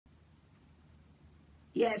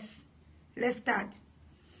Yes, let's start.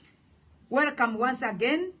 Welcome once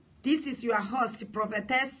again. This is your host,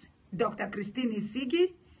 Prophetess Dr. Christine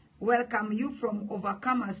Isigi. Welcome you from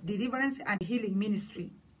Overcomers Deliverance and Healing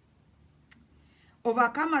Ministry.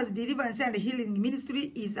 Overcomers Deliverance and Healing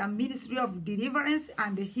Ministry is a ministry of deliverance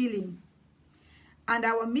and healing. And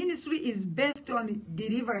our ministry is based on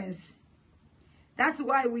deliverance. That's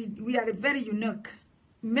why we are very unique.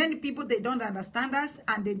 Many people, they don't understand us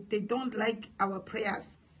and they don't like our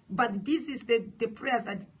prayers. But this is the prayers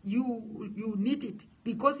that you need it,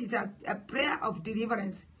 because it's a prayer of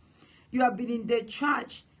deliverance. You have been in the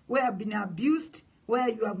church where you have been abused, where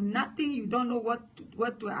you have nothing, you don't know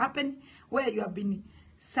what to happen, where you have been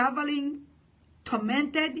suffering,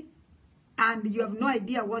 tormented, and you have no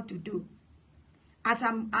idea what to do. As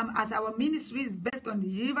our ministry is based on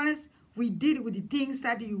deliverance, we deal with the things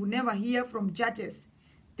that you will never hear from churches.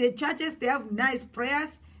 The churches, they have nice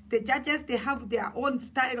prayers. The churches, they have their own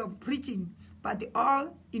style of preaching. But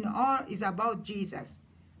all in all is about Jesus.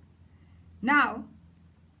 Now,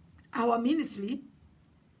 our ministry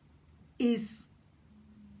is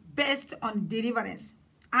based on deliverance.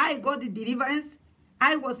 I got the deliverance.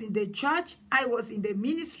 I was in the church. I was in the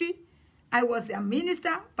ministry. I was a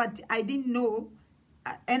minister, but I didn't know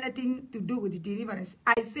anything to do with deliverance.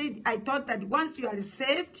 I thought that once you are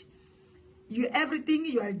saved, everything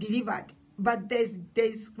you are delivered. But there's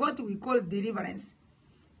what we call deliverance,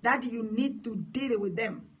 that you need to deal with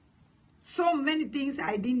them. So many things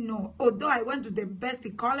I didn't know. Although I went to the best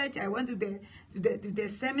college, I went to the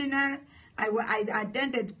seminar, I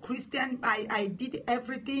attended Christian, I did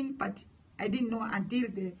everything, but I didn't know until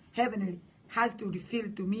the heavenly has to reveal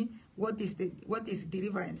to me what is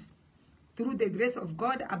deliverance. Through the grace of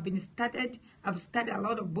God, I've studied a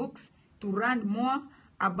lot of books to learn more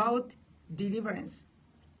about deliverance.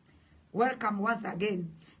 Welcome once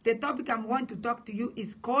again. The topic I'm going to talk to you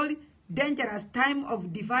is called Dangerous Time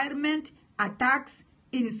of Defilement Attacks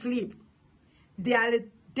in Sleep. They are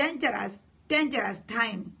dangerous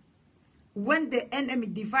time when the enemy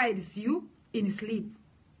defiles you in sleep.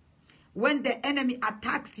 When the enemy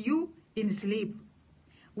attacks you in sleep.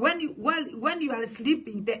 When you are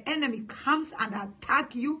sleeping, the enemy comes and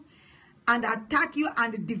attack you and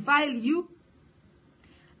defile you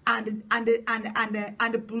and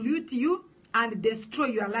pollute you and destroy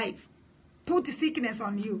your life. Put sickness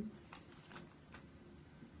on you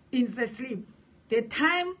in the sleep. The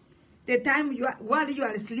time while you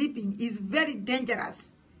are sleeping is very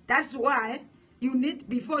dangerous. That's why you need,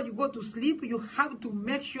 before you go to sleep, you have to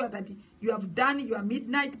make sure that you have done your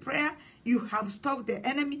midnight prayer. You have stopped the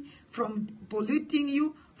enemy from polluting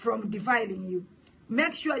you, from defiling you.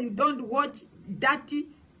 Make sure you don't watch dirty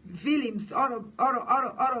films or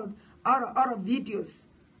videos,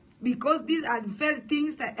 because these are the very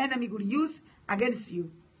things the enemy will use against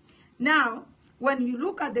you. Now, when you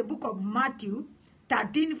look at the book of Matthew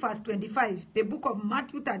 13 verse 25, the book of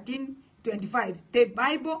Matthew 13, 25, the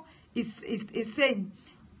Bible is saying,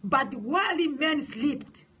 but while men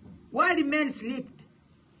slept,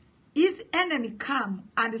 his enemy came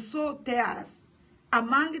and sowed tares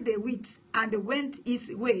among the wheat and went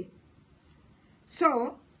his way.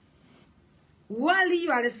 So, while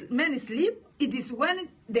men sleep, it is when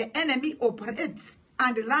the enemy operates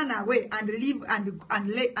and run away and leave and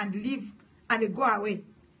go away.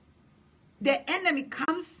 The enemy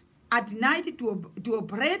comes at night to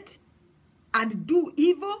operate and do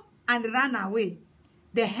evil and run away.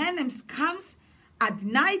 The enemy comes at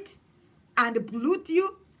night and pollute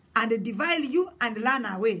you and defile you and run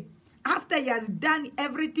away. After he has done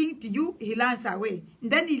everything to you, he runs away.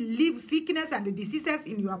 Then he leaves sickness and diseases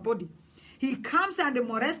in your body. He comes and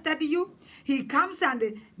molested you. He comes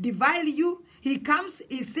and defile you. He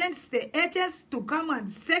sends the agents to come and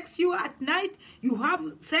sex you at night. You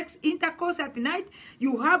have sex intercourse at night.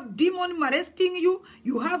 You have demon molesting you.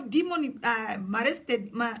 You have demon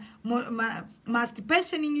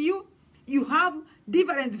masturbation in you. You have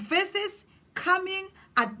different faces coming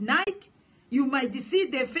at night. You might see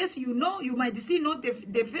the face you know. You might see not the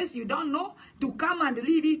face you don't know, to come and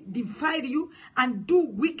really defile you and do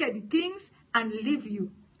wicked things and leave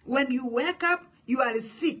you. When you wake up, you are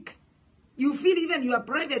sick. You feel even your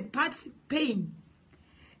private parts pain.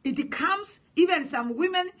 It comes, even some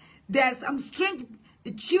women, there are some strange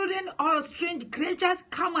children or strange creatures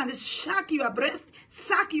come and suck your breast.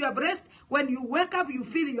 When you wake up, you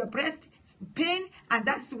feel your breast pain, and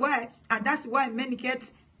that's why many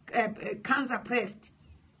get cancer breast.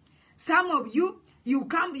 Some of you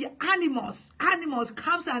come, animals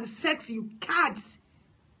comes and sex you, cats,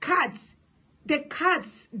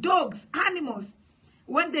 dogs, animals.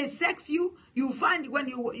 When they sex you, you find when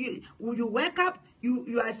you wake up,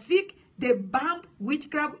 you are sick, they bump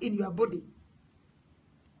witchcraft in your body.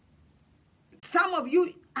 Some of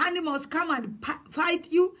you, animals come and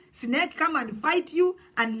fight you, snake come and fight you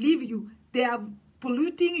and leave you. They are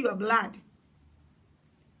polluting your blood.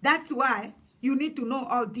 That's why you need to know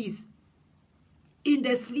all this. In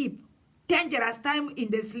the sleep, dangerous time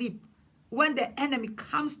in the sleep, when the enemy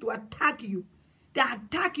comes to attack you, they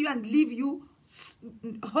attack you and leave you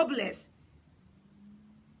hopeless.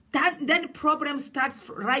 Then problem starts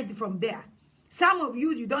right from there. Some of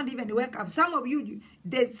you, you don't even wake up. Some of you,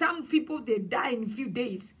 there's some people, they die in a few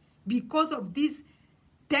days because of this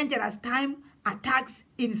dangerous time attacks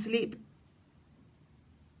in sleep.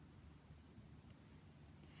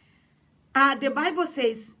 The Bible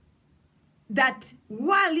says that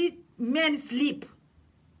while men sleep,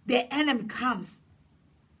 the enemy comes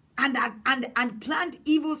and plant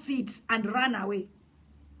evil seeds and run away.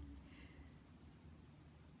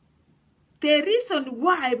 The reason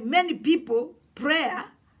why many people prayer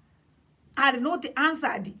are not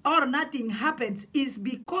answered or nothing happens is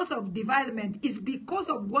because of defilement, is because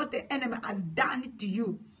of what the enemy has done to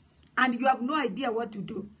you, and you have no idea what to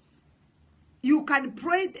do. You can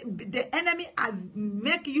pray, the enemy has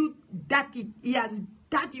make you dirty. He has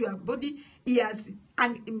dirty your body. He has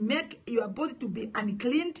and make your body to be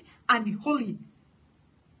unclean and holy.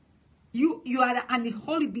 You are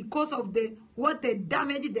unholy because of what the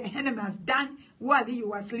damage the enemy has done while you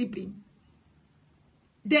were sleeping.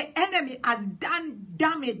 The enemy has done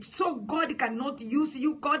damage, so God cannot use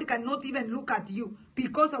you. God cannot even look at you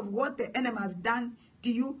because of what the enemy has done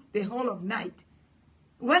to you the whole of night.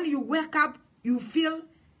 When you wake up, you feel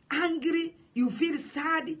angry, you feel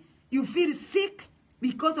sad, you feel sick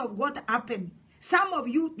because of what happened. Some of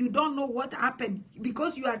you, you don't know what happened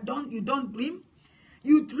because you don't dream.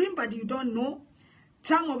 You dream, but you don't know.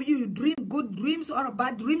 Some of you, you dream good dreams or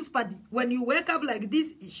bad dreams, but when you wake up like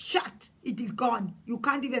this, it's shut. It is gone. You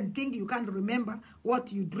can't even think, you can't remember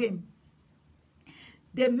what you dream.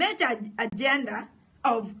 The major agenda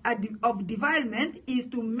of defilement is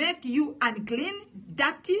to make you unclean,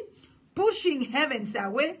 dirty, pushing heavens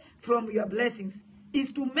away from your blessings.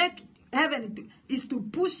 Is to make heaven, is to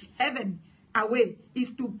push heaven away,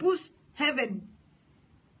 is to push heaven.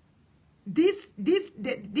 The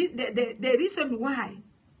reason why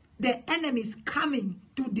the enemy is coming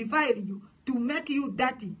to defile you, to make you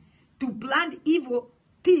dirty, to plant evil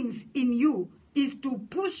things in you, is to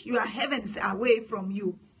push your heavens away from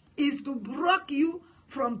you, is to block you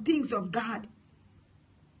from things of God.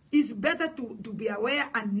 It's better to be aware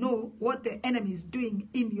and know what the enemy is doing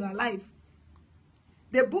in your life.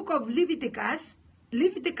 The book of Leviticus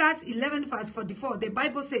 11 verse 44, the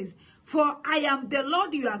Bible says, "For I am the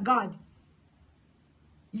Lord your God.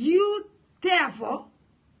 You therefore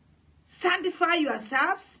sanctify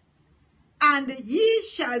yourselves, and ye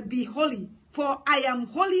shall be holy. For I am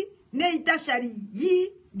holy, neither shall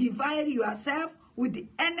ye defile yourself with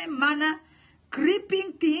any manner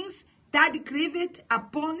creeping things that creepeth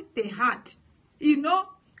upon the heart." You know,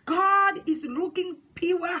 God is looking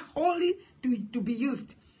pure, holy to be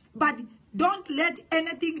used. But don't let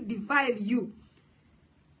anything defile you.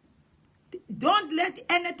 Don't let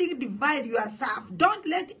anything defile yourself. Don't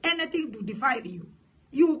let anything to defile you.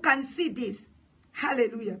 You can see this.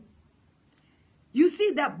 Hallelujah. You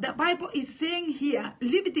see that the Bible is saying here,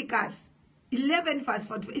 Leviticus 11 verse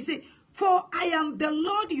 44, it says, "For I am the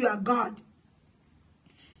Lord your God.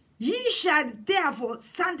 Ye shall therefore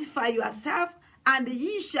sanctify yourself, and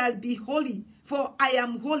ye shall be holy, for I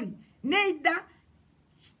am holy. Neither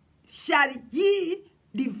shall ye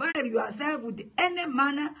defile yourself with any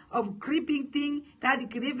manner of creeping thing that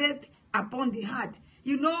creepeth upon the heart."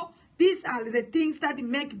 You know, these are the things that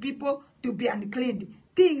make people to be unclean.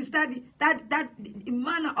 Things that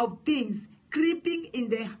manner of things creeping in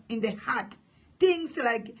the heart. Things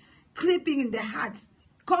like creeping in the heart.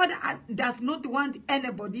 God does not want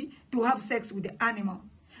anybody to have sex with the animal.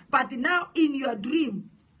 But now in your dream,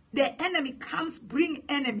 the enemy comes, bring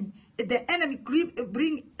enemy. The enemy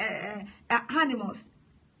bring animals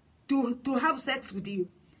to have sex with you.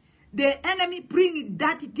 The enemy bring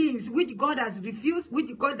dirty things which God has refused,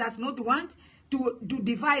 which God does not want, to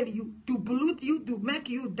defile you, to pollute you, to make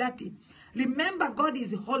you dirty. Remember, God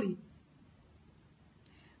is holy.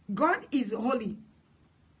 God is holy.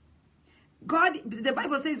 God, the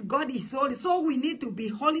Bible says God is holy, so we need to be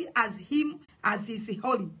holy as Him, as He is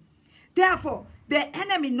holy. Therefore, the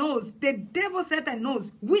enemy knows, the devil Satan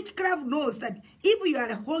knows, witchcraft knows that if you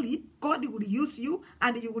are holy, God will use you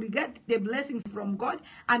and you will get the blessings from God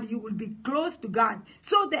and you will be close to God.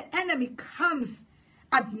 So the enemy comes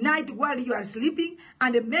at night while you are sleeping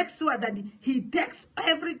and make sure that he takes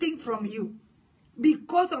everything from you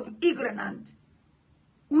because of ignorance.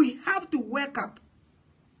 We have to wake up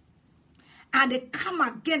and come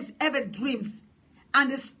against every dreams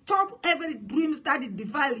and stop every dreams that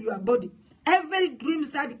defile your body. Every dreams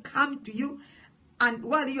that come to you and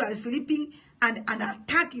while you are sleeping and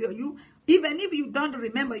attack you. Even if you don't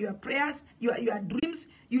remember your prayers, your dreams,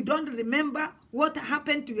 you don't remember what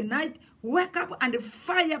happened to your night, wake up and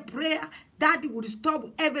fire prayer that would stop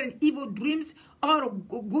every evil dreams or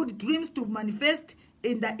good dreams to manifest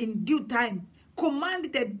in due time.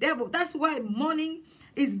 Command the devil. That's why morning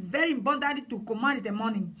is very important to command the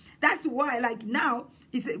morning. That's why, like now,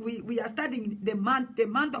 we are starting the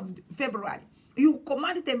month of February. You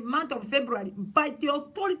command the month of February by the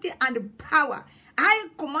authority and power. I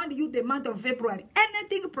command you the month of February.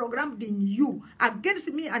 Anything programmed in you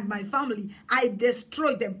against me and my family, I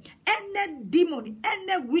destroy them. Any demon,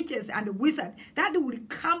 any witches and wizard that will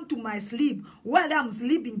come to my sleep while I'm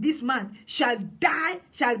sleeping this month shall die,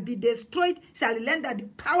 shall be destroyed, shall render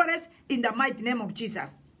powerless in the mighty name of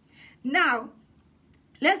Jesus. Now,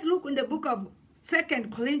 let's look in the book of 2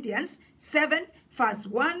 Corinthians 7, verse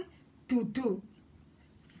 1 to 2.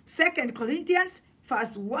 2 Corinthians,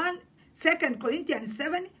 verse 1. 2 Corinthians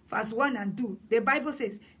 7, verse 1 and 2. The Bible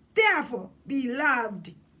says, therefore,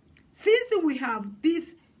 beloved, since we have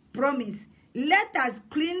this promise, let us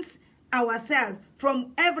cleanse ourselves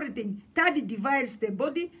from everything that divides the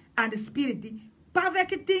body and the spirit,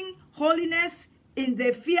 perfecting holiness in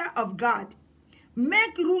the fear of God.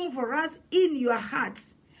 Make room for us in your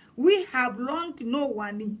hearts. We have wronged no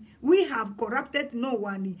one. We have corrupted no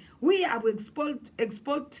one. We have exploit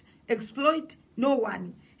no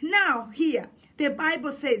one. Now here, the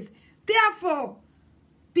Bible says, therefore,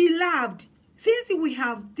 beloved, since we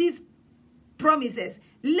have these promises,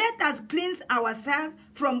 let us cleanse ourselves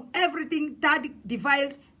from everything that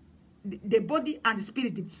defiles the body and the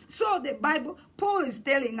spirit. So the Bible, Paul is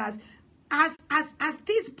telling us, as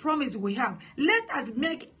this promise we have, let us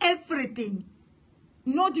make everything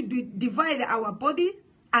not to divide our body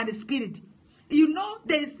and the spirit. You know,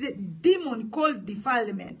 there's a demon called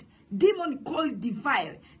defilement. Demon called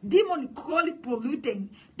defile, demon called polluting,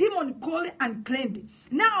 demon called unclean.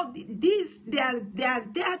 Now they are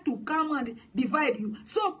there to come and divide you.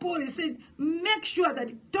 So Paul is saying, make sure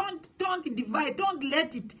that don't divide, don't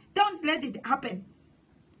let it happen.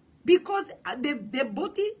 Because the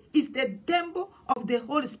body is the temple of the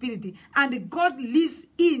Holy Spirit, and God lives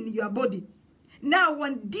in your body. Now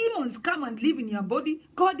when demons come and live in your body,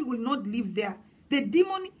 God will not live there. The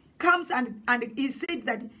demon comes and he said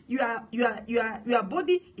that your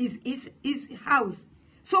body is his house,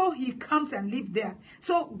 so he comes and lives there.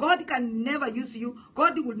 So God can never use you.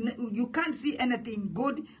 You can't see anything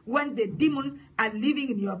good when the demons are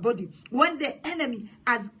living in your body. When the enemy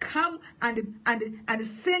has come and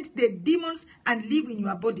sent the demons and live in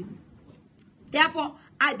your body. Therefore,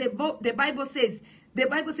 the Bible says,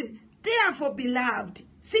 therefore, beloved,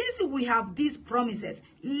 since we have these promises,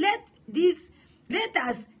 let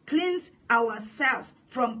us cleanse ourselves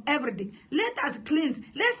from everything. Let us cleanse.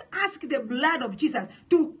 Let's ask the blood of Jesus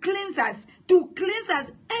to cleanse us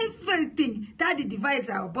everything that divides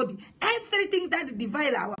our body, everything that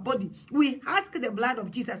divides our body. We ask the blood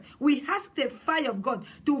of Jesus. We ask the fire of God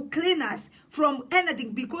to clean us from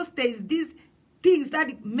anything, because there is these things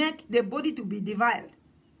that make the body to be defiled.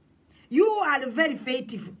 You are very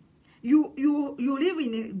faithful. You live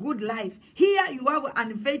in a good life. Here you have an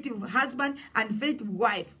unfaithful husband, unfaithful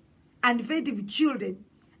wife, unfaithful children,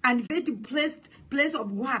 unfaithful place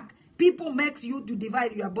of work. People makes you to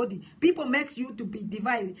divide your body. People makes you to be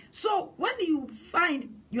divided. So when you find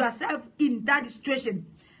yourself in that situation,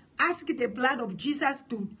 ask the blood of Jesus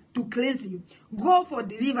to cleanse you. Go for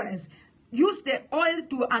deliverance. Use the oil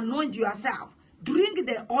to anoint yourself. Drink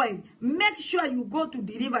the oil. Make sure you go to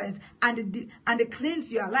deliverance and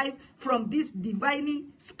cleanse your life from this divining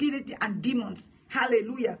spirit and demons.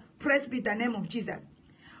 Hallelujah. Praise be the name of Jesus.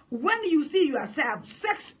 When you see yourself,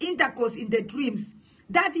 sex intercourse in the dreams,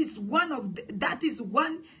 that is one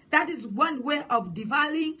way of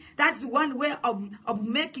defiling. That's one way of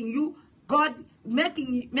making you God,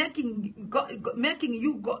 making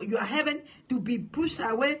you your heaven to be pushed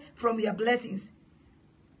away from your blessings.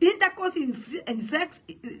 Intercourse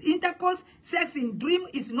sex in dream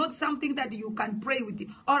is not something that you can pray with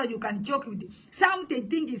or you can joke with. Some they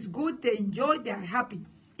think is good, they enjoy, they are happy.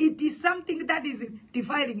 It is something that is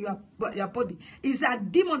defiling your body. It's a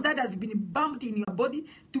demon that has been bumped in your body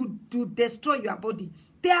to destroy your body.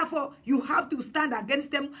 Therefore, you have to stand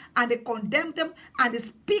against them and condemn them and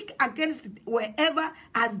speak against wherever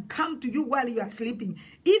has come to you while you are sleeping.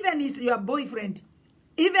 Even is your boyfriend,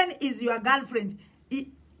 even is your girlfriend,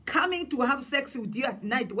 coming to have sex with you at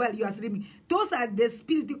night while you are sleeping. Those are the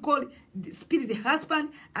spirit called the spirit husband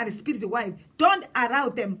and the spirit wife. Don't allow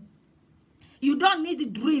them. You don't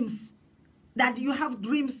need dreams that you have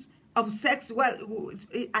dreams of sex while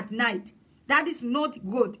at night. That is not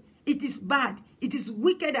good. It is bad. It is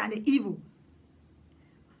wicked and evil.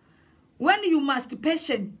 When you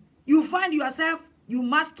masturbation, you find yourself, you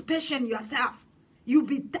masturbation yourself. You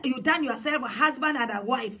turn yourself a husband and a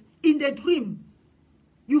wife in the dream.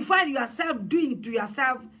 You find yourself doing it to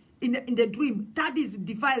yourself in the dream. That is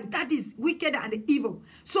defiled. That is wicked and evil.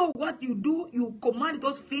 So what you do, you command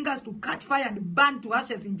those fingers to catch fire and burn to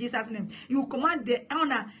ashes in Jesus' name. You command the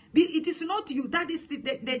honor. It is not you. That is,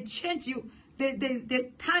 they change you.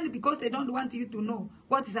 They turn because they don't want you to know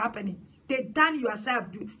what is happening. They turn yourself.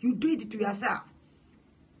 You do it to yourself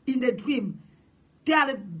in the dream. They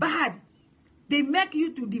are bad. They make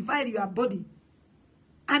you to divide your body.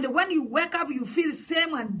 And when you wake up, you feel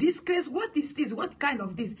shame and disgrace. What is this? What kind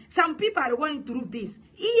of this? Some people are going through this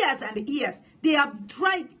years and years. They have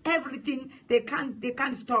tried everything. They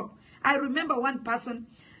can't stop. I remember one person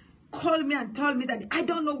called me and told me that I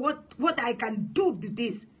don't know what I can do to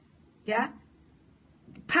this. Yeah,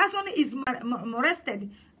 person is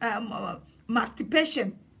molested,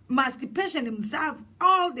 masturbation himself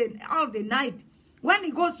all the night. When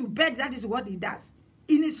he goes to bed, that is what he does.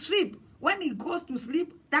 In his sleep, when he goes to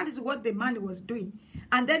sleep, that is what the man was doing.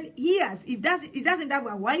 And then he doesn't have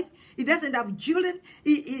a wife, he doesn't have children,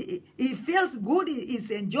 he feels good,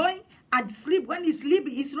 he's enjoying at sleep. When he's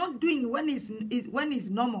sleeping, he's not doing when he's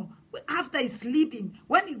normal. After he's sleeping,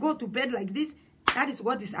 when he go to bed like this, that is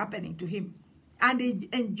what is happening to him. And he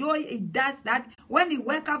does that. When he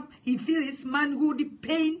wake up, he feels his manhood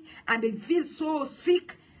pain, and he feels so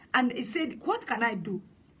sick. And he said, what can I do?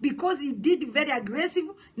 Because he did very aggressive,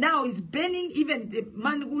 now he's burning, even the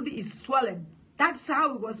manhood is swollen. That's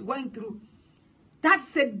how he was going through.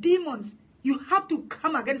 That's the demons. You have to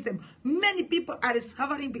come against them. Many people are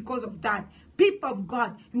suffering because of that. People of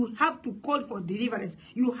God, you have to call for deliverance.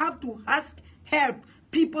 You have to ask help,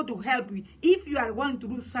 people to help you. If you are going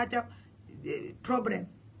through such a problem,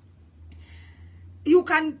 you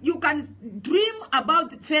can dream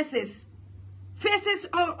about faces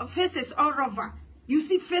all over. You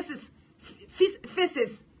see faces,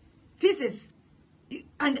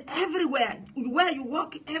 and everywhere where you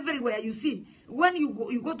walk, everywhere you see. When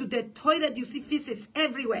you go to the toilet, you see faces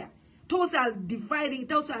everywhere. Those are dividing.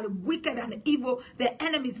 Those are wicked and evil. The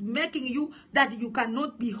enemy is making you that you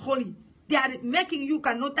cannot be holy. They are making you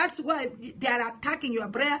cannot. That's why they are attacking your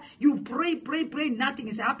prayer. You pray. Nothing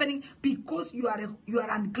is happening because you are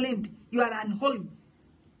unclean. You are unholy.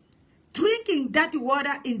 Drinking dirty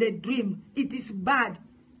water in the dream, it is bad.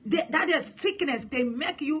 That is sickness. They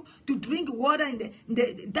make you to drink water in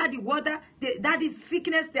the dirty water. That is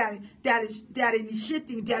sickness. They are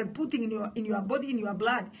initiating. They are putting in your body, in your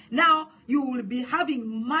blood. Now you will be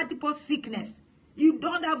having multiple sickness. You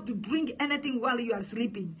don't have to drink anything while you are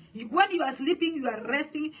sleeping. When you are sleeping, you are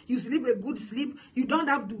resting. You sleep a good sleep. You don't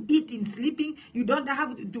have to eat in sleeping. You don't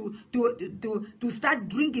have to start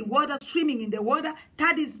drinking water, swimming in the water.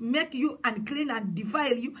 That is make you unclean and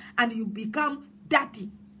defile you, and you become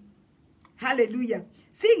dirty. Hallelujah.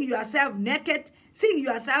 Seeing yourself naked, seeing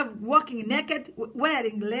yourself walking naked,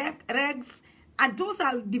 wearing rags, and those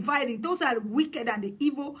are dividing. Those are wicked and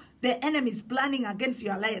evil. The enemy is planning against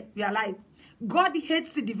your life. God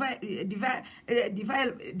hates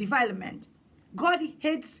defilement. God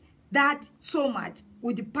hates that so much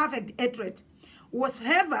with perfect hatred.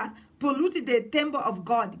 Whatsoever polluted the temple of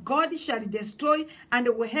God, God shall destroy, and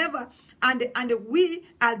whoever and we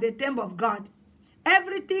are the temple of God.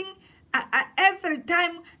 Everything, every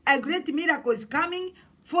time a great miracle is coming,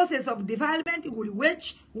 forces of defilement will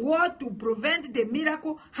wage war to prevent the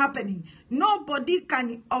miracle happening. Nobody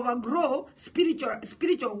can overgrow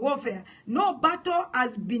spiritual warfare. No battle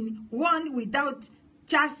has been won without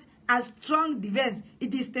just a strong defense.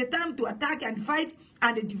 It is the time to attack and fight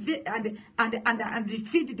and defeat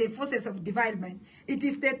the forces of defilement. It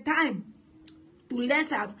is the time to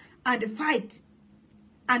let's have and fight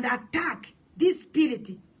and attack. This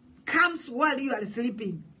spirit comes while you are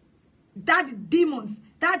sleeping. That demons,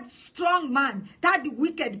 that strong man, that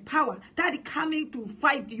wicked power, that coming to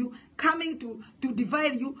fight you, coming to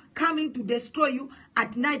divide you, coming to destroy you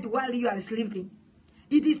at night while you are sleeping.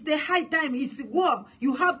 It is the high time. It's war.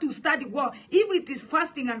 You have to study war. If it is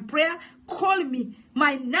fasting and prayer, call me.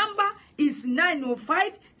 My number is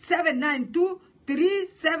 905-792-3486.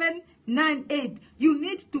 3798. You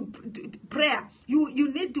need to prayer.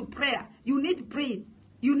 You need to prayer. You need pray.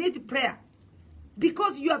 You need prayer.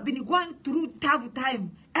 Because you have been going through tough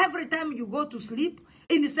time. Every time you go to sleep,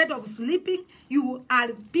 instead of sleeping, you are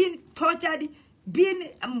being tortured, being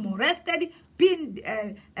molested, being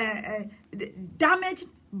damaged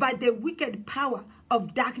by the wicked power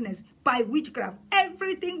of darkness, by witchcraft.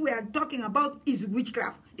 Everything we are talking about is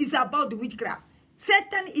witchcraft. It's about the witchcraft.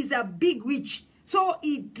 Satan is a big witch. So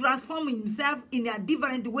he transforms himself in a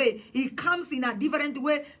different way. He comes in a different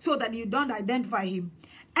way so that you don't identify him.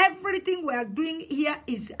 Everything we are doing here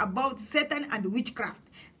is about Satan and witchcraft.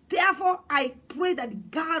 Therefore, I pray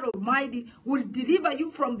that God Almighty will deliver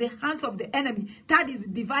you from the hands of the enemy that is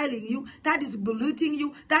defiling you, that is polluting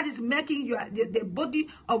you, that is making the body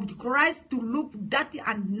of Christ to look dirty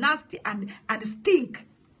and nasty and stink.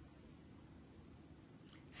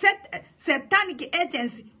 Satanic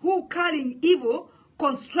agents who calling evil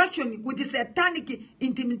construction with satanic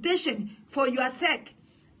intimidation for your sake,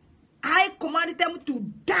 I command them to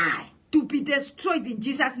die, to be destroyed in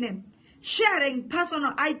Jesus' name. Sharing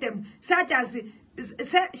personal items, such as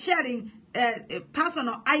sharing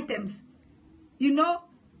personal items. You know,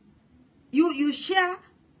 you share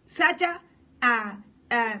such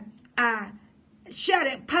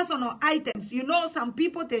sharing personal items. You know, some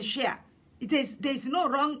people, they share. There's no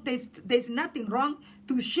wrong, there's nothing wrong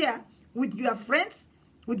to share with your friends,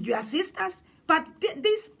 with your sisters. But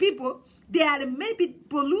these people, they are maybe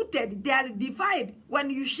polluted, they are defiled. When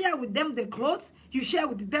you share with them the clothes, you share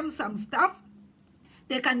with them some stuff,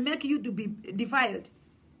 they can make you to be defiled.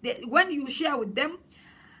 When you share with them,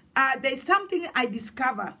 there's something I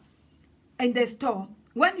discover in the store.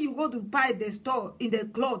 When you go to buy the store, in the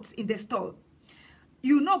clothes in the store,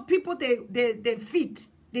 you know, people, they fit.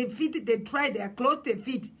 They try their clothes, they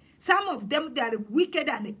fit. Some of them, they are wicked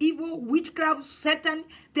and evil, witchcraft, Satan.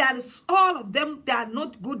 They are, all of them, they are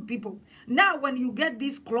not good people. Now, when you get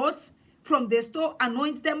these clothes from the store,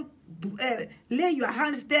 anoint them, lay your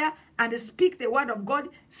hands there, and speak the word of God.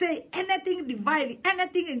 Say, anything defiled,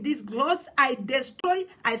 anything in these clothes, I destroy.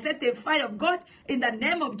 I set a fire of God in the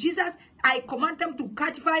name of Jesus. I command them to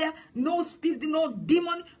catch fire. No spirit, no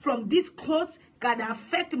demon from these clothes can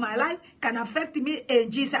affect my life, can affect me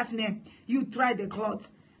in Jesus' name. You try the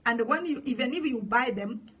clothes. And when you, even if you buy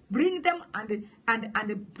them, bring them and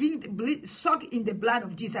soak in the blood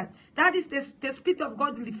of Jesus. That is the Spirit of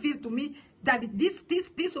God revealed to me that this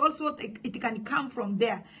also, it can come from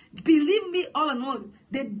there. Believe me, all in all,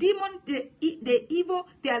 the demon, the evil,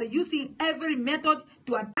 they are using every method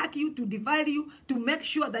to attack you, to divide you, to make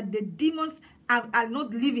sure that the demons are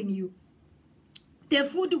not leaving you. The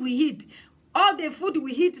food we eat, all the food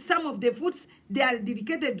we eat, some of the foods, they are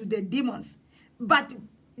dedicated to the demons. But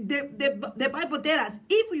the Bible tells us,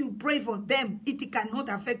 if you pray for them, it cannot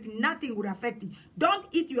affect, nothing will affect you. Don't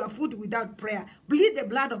eat your food without prayer. Bleed the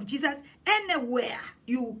blood of Jesus anywhere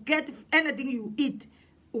you get, anything you eat,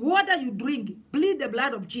 water you drink, bleed the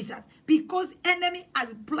blood of Jesus. Because enemy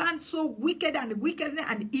has planned so wicked and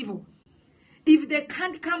evil. If they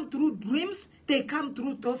can't come through dreams, they come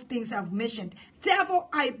through those things I've mentioned. Therefore,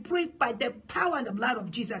 I pray by the power and the blood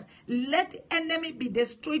of Jesus, let the enemy be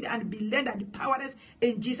destroyed and be rendered powerless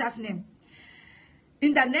in Jesus' name.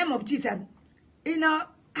 In the name of Jesus,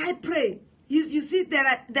 I pray. You see, there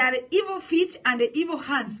are evil feet and evil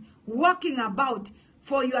hands walking about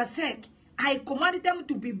for your sake. I command them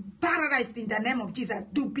to be paralyzed in the name of Jesus,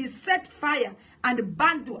 to be set fire and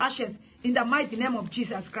burned to ashes in the mighty name of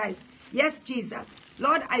Jesus Christ. Yes, Jesus.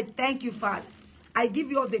 Lord, I thank you, Father. I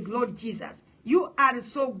give you all the glory, Jesus. You are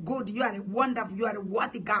so good. You are wonderful. You are a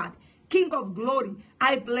worthy God. King of glory,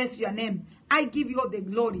 I bless your name. I give you all the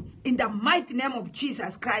glory. In the mighty name of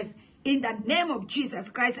Jesus Christ. In the name of Jesus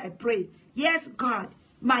Christ, I pray. Yes, God,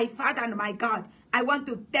 my Father and my God. I want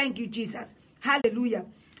to thank you, Jesus. Hallelujah.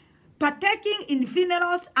 Partaking in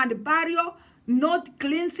funerals and burial, not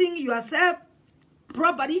cleansing yourself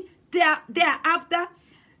properly, thereafter,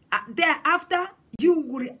 you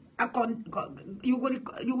will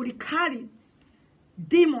carry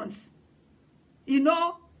demons. You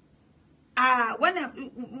know,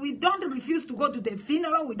 when we don't refuse to go to the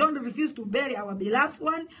funeral, we don't refuse to bury our beloved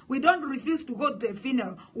one, we don't refuse to go to the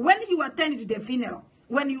funeral. When you attend to the funeral,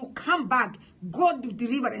 when you come back, go to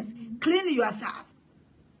deliverance, clean yourself.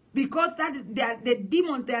 Because they are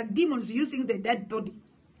demons using the dead body.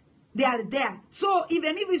 They are there. So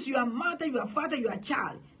even if it's your mother, your father, your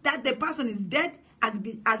child, that the person is dead,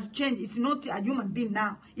 has changed. It's not a human being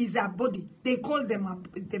now. It's a body. They call them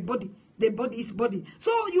the body. The body is body.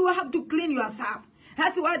 So you have to clean yourself.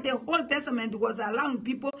 That's why the Old Testament was allowing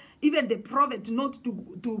people, even the prophet, not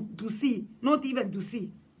to see, not even to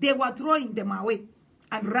see. They were throwing them away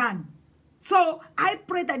and run. So I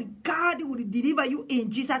pray that God will deliver you in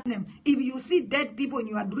Jesus' name. If you see dead people in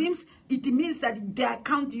your dreams, it means that they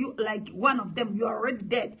account you like one of them. You are already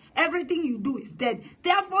dead. Everything you do is dead.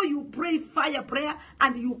 Therefore, you pray fire prayer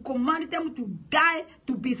and you command them to die,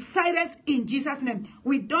 to be silenced in Jesus' name.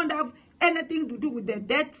 We don't have anything to do with the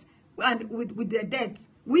death and with the death.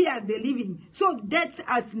 We are the living. So death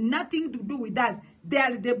has nothing to do with us. They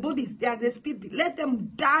are the bodies. They are the spirit. Let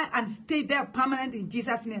them die and stay there permanent in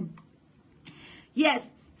Jesus' name.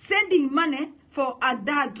 Yes, sending money for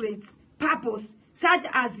adulterous purpose, such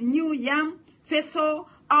as new yam, vessel,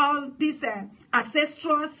 all these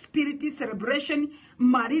ancestral spirit celebration,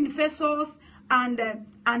 marine vessels, and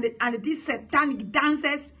these satanic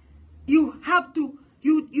dances. You have to,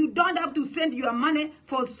 you don't have to send your money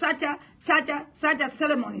for such a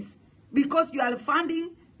ceremonies, because you are funding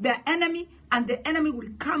the enemy, and the enemy will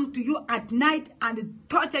come to you at night and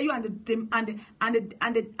torture you and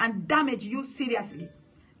damage you seriously.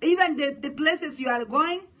 Even the places you are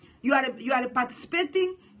going, you are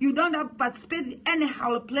participating. You don't have to participate in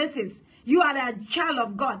anyhow places. You are a child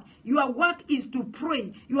of God. Your work is to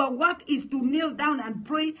pray. Your work is to kneel down and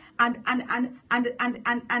pray and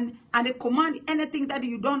command anything that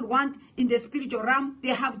you don't want in the spiritual realm. They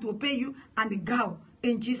have to obey you and go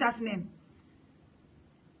in Jesus' name.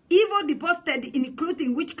 Evil deposited,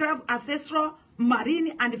 including witchcraft, ancestral,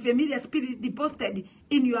 marine, and familiar spirits deposited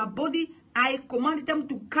in your body, I command them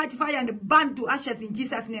to catch fire and burn to ashes in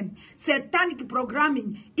Jesus' name. Satanic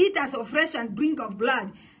programming, eaters of flesh and drink of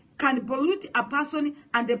blood, can pollute a person,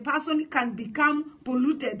 and the person can become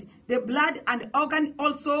polluted. The blood and organ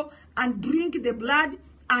also, and drink the blood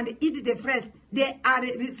and eat the flesh. They are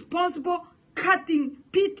responsible cutting,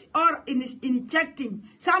 pit, or injecting.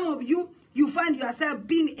 Some of you, you find yourself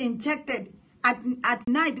being injected at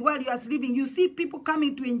night while you are sleeping. You see people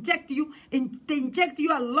coming to inject you, and they inject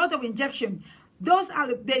you a lot of injection. Those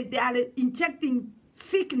are, they are injecting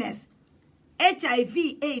sickness, HIV,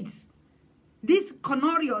 AIDS, these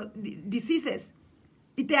gonorrhea diseases.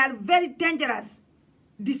 They are very dangerous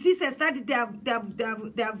diseases that they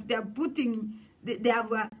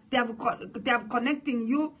have connecting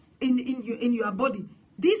you in your body.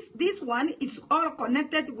 This one is all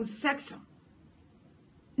connected with sex.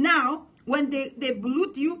 Now, when they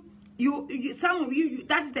pollute you, some of you,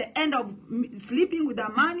 that's the end of sleeping with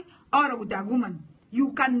a man or with a woman.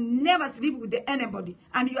 You can never sleep with anybody,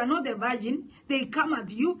 and you are not a virgin. They come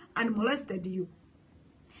at you and molested you.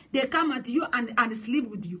 They come at you and sleep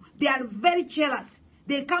with you. They are very jealous.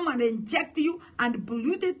 They come and inject you and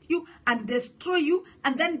pollute you and destroy you,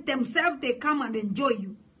 and then themselves they come and enjoy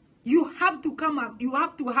you. You have to come out. You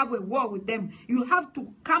have to have a war with them. You have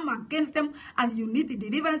to come against them, and you need the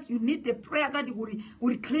deliverance. You need the prayer that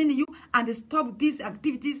will clean you and stop these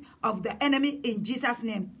activities of the enemy in Jesus'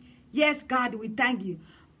 name. Yes, God, we thank you.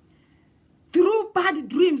 Through bad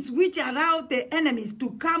dreams which allow the enemies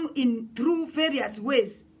to come in through various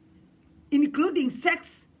ways, including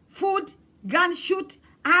sex, food, gunshot,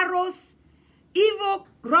 arrows, evil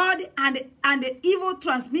rod, and evil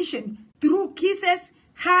transmission through kisses,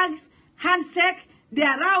 hugs, handshake. They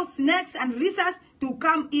arouse snakes and lizards to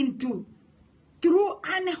come into. Through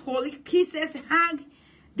unholy kisses, hug,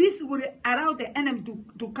 this will allow the enemy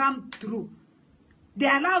to come through. They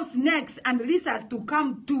allow snakes and lizards to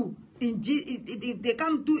come to. They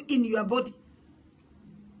come to in your body.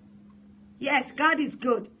 Yes, God is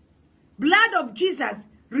good. Blood of Jesus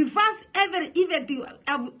reverse every effective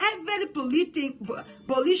of every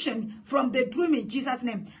pollution from the dream in Jesus'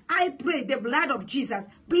 name. I pray the blood of Jesus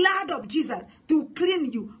to clean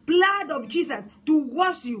you, blood of Jesus to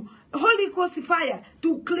wash you, Holy Ghost fire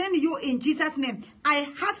to clean you in Jesus' name. I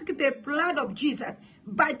ask the blood of Jesus,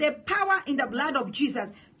 by the power in the blood of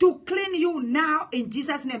Jesus, to clean you now in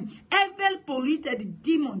Jesus' name. Every polluted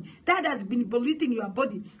demon that has been polluting your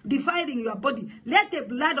body, defiling your body, let the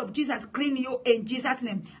blood of Jesus clean you in Jesus'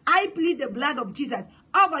 name. I plead the blood of Jesus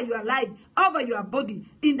over your life, over your body,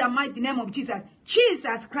 in the mighty name of Jesus.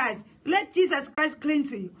 Jesus Christ, let Jesus Christ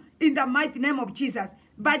cleanse you in the mighty name of Jesus,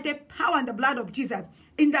 by the power and the blood of Jesus.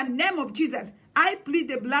 In the name of Jesus, I plead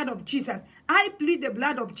the blood of Jesus. I plead the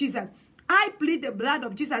blood of Jesus. I plead the blood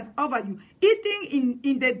of Jesus over you. Eating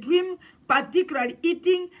in the dream, particularly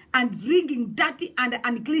eating and drinking dirty and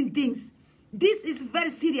unclean things. This is very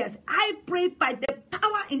serious. I pray by the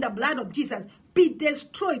power in the blood of Jesus, be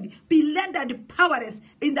destroyed, be rendered powerless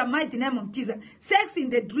in the mighty name of Jesus. Sex in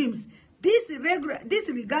the dreams. This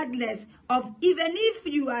regardless of even if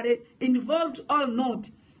you are involved or not.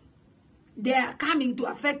 They are coming to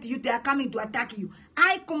affect you. They are coming to attack you.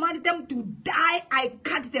 I command them to die. I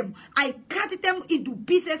cut them. I cut them into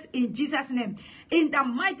pieces in Jesus' name. In the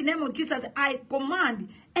mighty name of Jesus, I command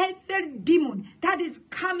every demon that is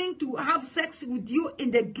coming to have sex with you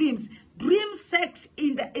in the dreams, dream sex,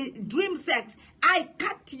 I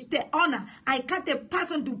cut the honor. I cut the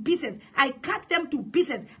person to pieces. I cut them to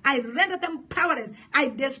pieces. I render them powerless. I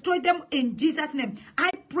destroy them in Jesus' name. I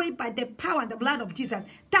pray by the power and the blood of Jesus.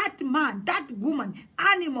 That man, that woman,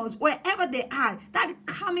 animals, wherever they are, that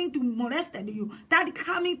coming to molest you, that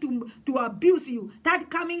coming to abuse you, that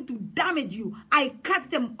coming to damage you, I cut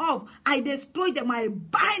them off. I destroy them. I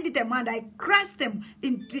bind them and I crush them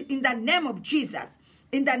in the name of Jesus.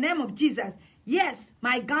 In the name of Jesus. Yes,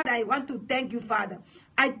 my God, I want to thank you, Father.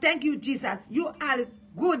 I thank you, Jesus. You are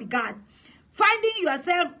good, God. Finding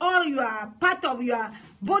yourself or you are part of your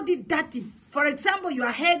body dirty. For example,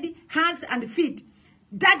 your head, hands, and feet.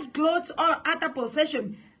 Dirty clothes or other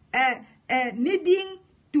possession. Needing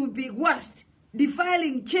to be washed.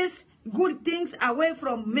 Defiling, chase good things away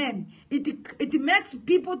from men. It makes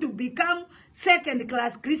people to become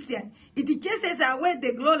second-class Christian. It chases away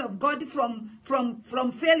the glory of God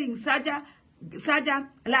from failing such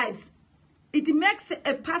lives. It makes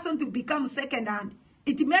a person to become second-hand.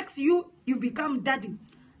 It makes you become dirty.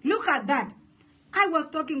 Look at that. I was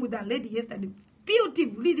talking with a lady yesterday.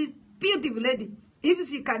 Beautiful lady. If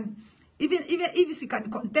she can, even if she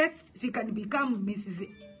can contest, she can become Mrs.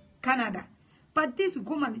 Canada. But this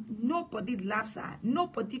woman, nobody loves her.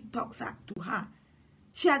 Nobody talks to her.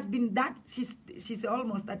 She has been that, she's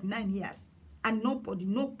almost at 9 years. And nobody,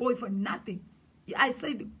 no boyfriend, nothing. I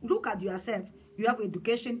said, look at yourself. You have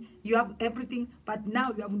education, you have everything, but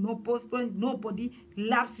now you have no boyfriend, nobody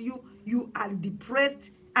loves you. You are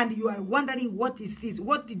depressed, and you are wondering, what is this?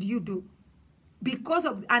 What did you do? Because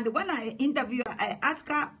of, and when I interview her, I ask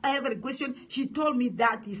her every question, she told me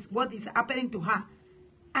that is what is happening to her.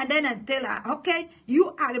 And then I tell her, okay,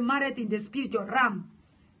 you are married in the spiritual realm.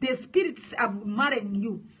 The spirits have married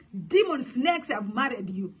you. Demon snakes have married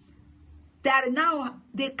you. They are now,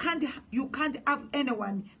 you can't have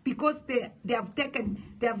anyone because they have taken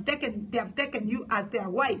you as their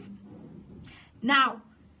wife. Now,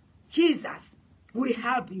 Jesus will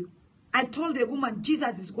help you. I told the woman,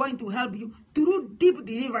 Jesus is going to help you through deep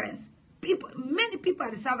deliverance. Many people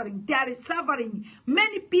are suffering. They are suffering.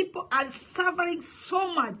 Many people are suffering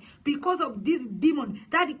so much because of this demon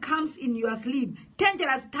that comes in your sleep.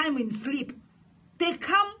 Dangerous time in sleep. They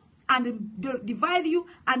come and divide you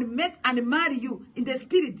and make and marry you in the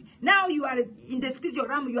spirit. Now you are in the spiritual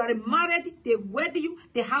realm. You are married. They wed you.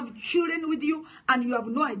 They have children with you, and you have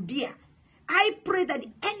no idea. I pray that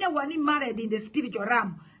anyone married in the spiritual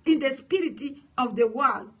realm, in the spirit of the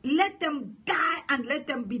world, let them die and let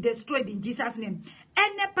them be destroyed in Jesus' name.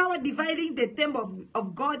 Any power dividing the temple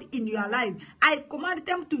of God in your life, I command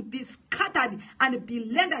them to be scattered and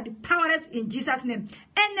be rendered powerless in Jesus' name.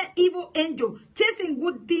 Any evil angel chasing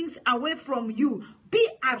good things away from you, be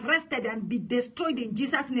arrested and be destroyed in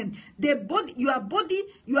Jesus' name. Your body,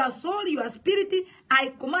 your soul, your spirit,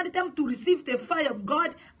 I command them to receive the fire of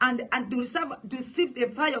God and to receive the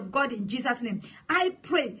fire of God in Jesus' name. I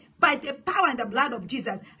pray by the power and the blood of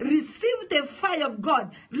Jesus, receive the fire of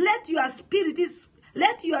God. Let your spirit,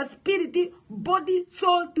 body,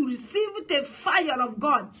 soul to receive the fire of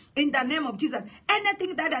God in the name of Jesus.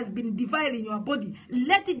 Anything that has been defiled in your body,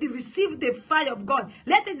 let it receive the fire of God.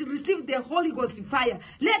 Let it receive the Holy Ghost fire.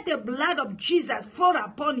 Let the blood of Jesus fall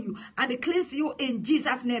upon you and cleanse you in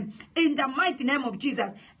Jesus' name. In the mighty name of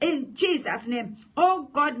Jesus. In Jesus' name. Oh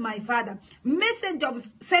God, my Father, message of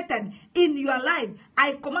Satan in your life,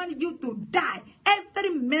 I command you to die. Every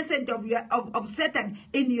message of Satan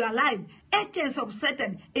in your life, agents of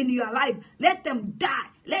Satan in your life, let them die.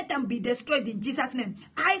 Let them be destroyed in Jesus' name.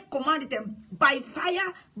 I command them by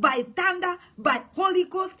fire, by thunder, by Holy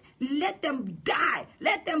Ghost. Let them die.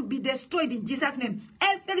 Let them be destroyed in Jesus' name.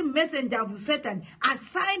 Every messenger of Satan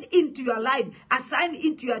assigned into your life, assigned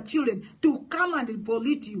into your children to come and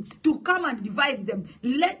pollute you, to come and divide them.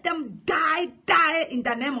 Let them die in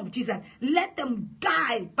the name of Jesus. Let them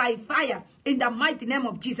die by fire in the mighty name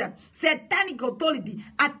of Jesus. Satanic authority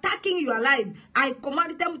attacking your life, I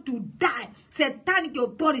command them to die. Satanic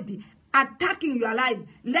authority attacking your life,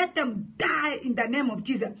 let them die in the name of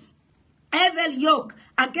Jesus. Every yoke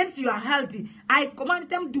against your health, I command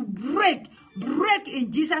them to break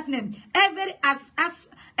in Jesus' name. Every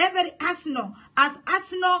arsenal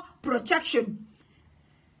protection,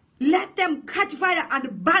 let them catch fire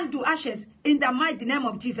and burn to ashes in the mighty name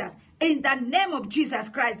of Jesus. In the name of Jesus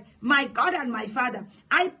Christ, my God and my Father,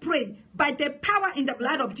 I pray by the power in the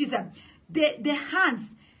blood of Jesus, the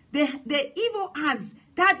hands, the evil hands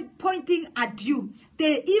that pointing at you,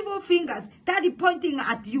 the evil fingers that pointing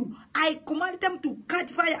at you, I command them to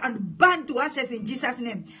catch fire and burn to ashes in Jesus'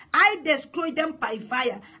 name. I destroy them by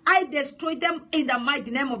fire. I destroy them in the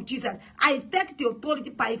mighty name of Jesus. I take the authority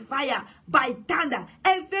by fire, by thunder.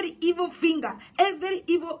 Every evil finger, every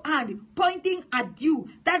evil hand pointing at you,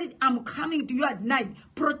 that is, I'm coming to you at night,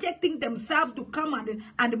 protecting themselves to come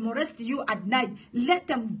and molest you at night. Let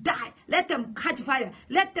them die. Let them catch fire.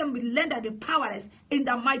 Let them be rendered powerless in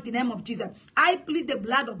the mighty name of Jesus. I plead the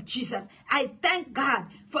blood of Jesus. I thank God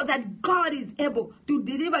for that God is able to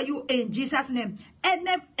deliver you in Jesus' name.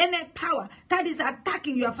 Any power that is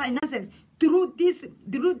attacking your finances through this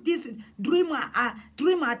dream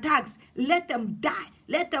attacks, let them die.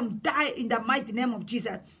 Let them die in the mighty name of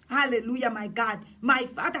Jesus. Hallelujah, my God, my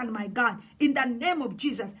Father and my God. In the name of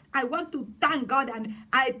Jesus, I want to thank God, and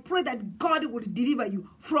I pray that God will deliver you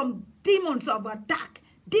from demons of attack.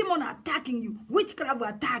 Demon attacking you, witchcraft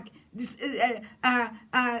attack, this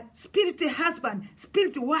spirit husband,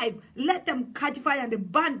 spirit wife, let them catch fire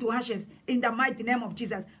and burn to ashes in the mighty name of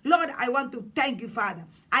Jesus. Lord, I want to thank you, Father.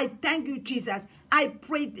 I thank you, Jesus. I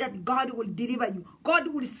pray that God will deliver you.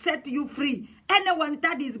 God will set you free. Anyone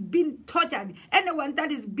that is being tortured, anyone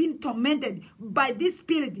that is being tormented by this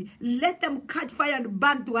spirit, let them catch fire and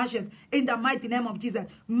burn to ashes in the mighty name of Jesus.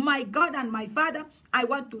 My God and my Father, I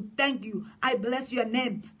want to thank you. I bless your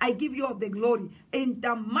name. I give you all the glory. In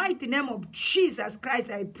the mighty name of Jesus Christ,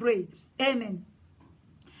 I pray. Amen.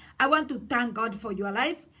 I want to thank God for your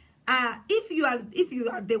life. If you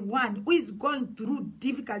are the one who is going through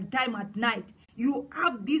difficult time at night, you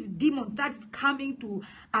have these demons that is coming to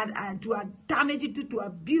damage you, to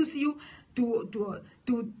abuse you,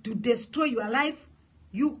 to destroy your life.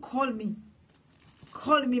 You call me.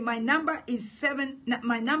 Call me. My number is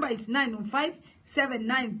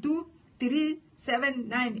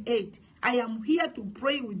 905-792-3798. I am here to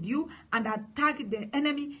pray with you and attack the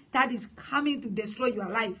enemy that is coming to destroy your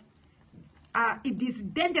life. It is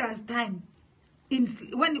dangerous time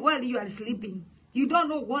while you are sleeping. You don't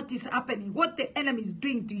know what is happening, what the enemy is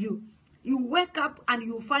doing to you. You wake up and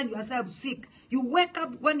you find yourself sick. You wake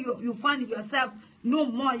up when you find yourself no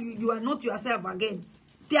more. You are not yourself again.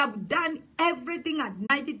 They have done everything at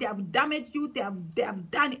night. They have damaged you. They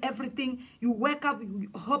have done everything. You wake up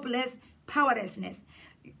hopeless, powerlessness.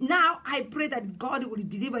 Now I pray that God will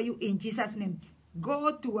deliver you in Jesus' name.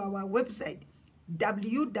 Go to our website,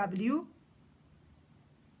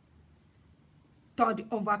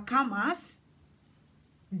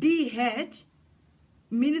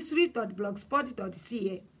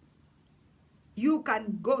 You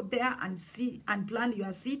can go there and see and plan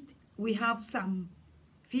your seat. We have some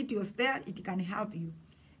videos there. It can help you.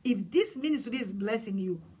 If this ministry is blessing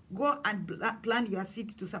you, go and plan your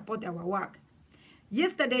seat to support our work.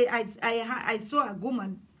 Yesterday, I saw a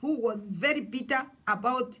woman who was very bitter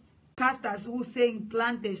about pastors who saying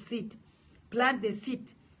plant the seed,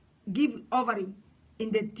 give offering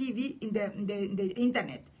in the TV, in the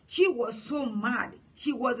internet. She was so mad.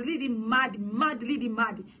 She was really mad.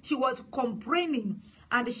 She was complaining,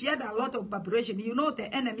 and she had a lot of preparation. You know, the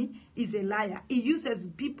enemy is a liar. He uses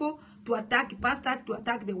people to attack pastors, to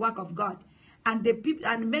attack the work of God. And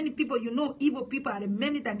many people, you know, evil people are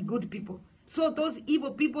many than good people. So those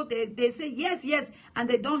evil people, they say yes, yes, and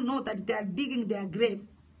they don't know that they are digging their grave.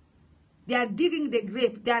 They are digging the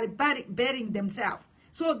grave. They are burying themselves.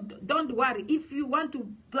 So don't worry. If you want to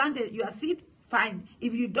plant your seed, fine.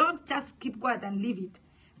 If you don't, just keep quiet and leave it.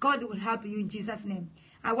 God will help you in Jesus' name.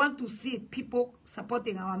 I want to see people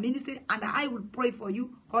supporting our ministry, and I will pray for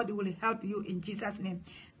you. God will help you in Jesus' name.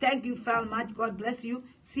 Thank you very much. God bless you.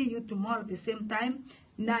 See you tomorrow at the same time,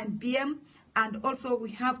 9 p.m. And also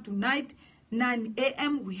we have tonight, 9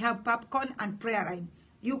 a.m., we have popcorn and prayer time.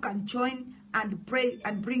 You can join and pray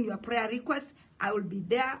and bring your prayer requests. I will be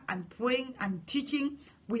there and praying and teaching.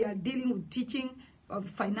 We are dealing with teaching of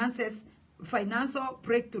financial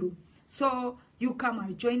breakthrough. So you come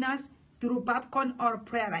and join us through popcorn or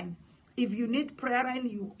prayer line. If you need prayer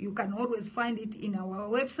line, you can always find it in our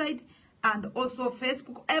website and also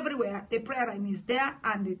Facebook. Everywhere the prayer line is there,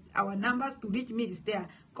 and our numbers to reach me is there.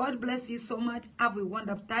 God bless you so much. Have a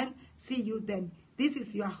wonderful time. See you then. This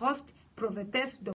is your host, Prophetess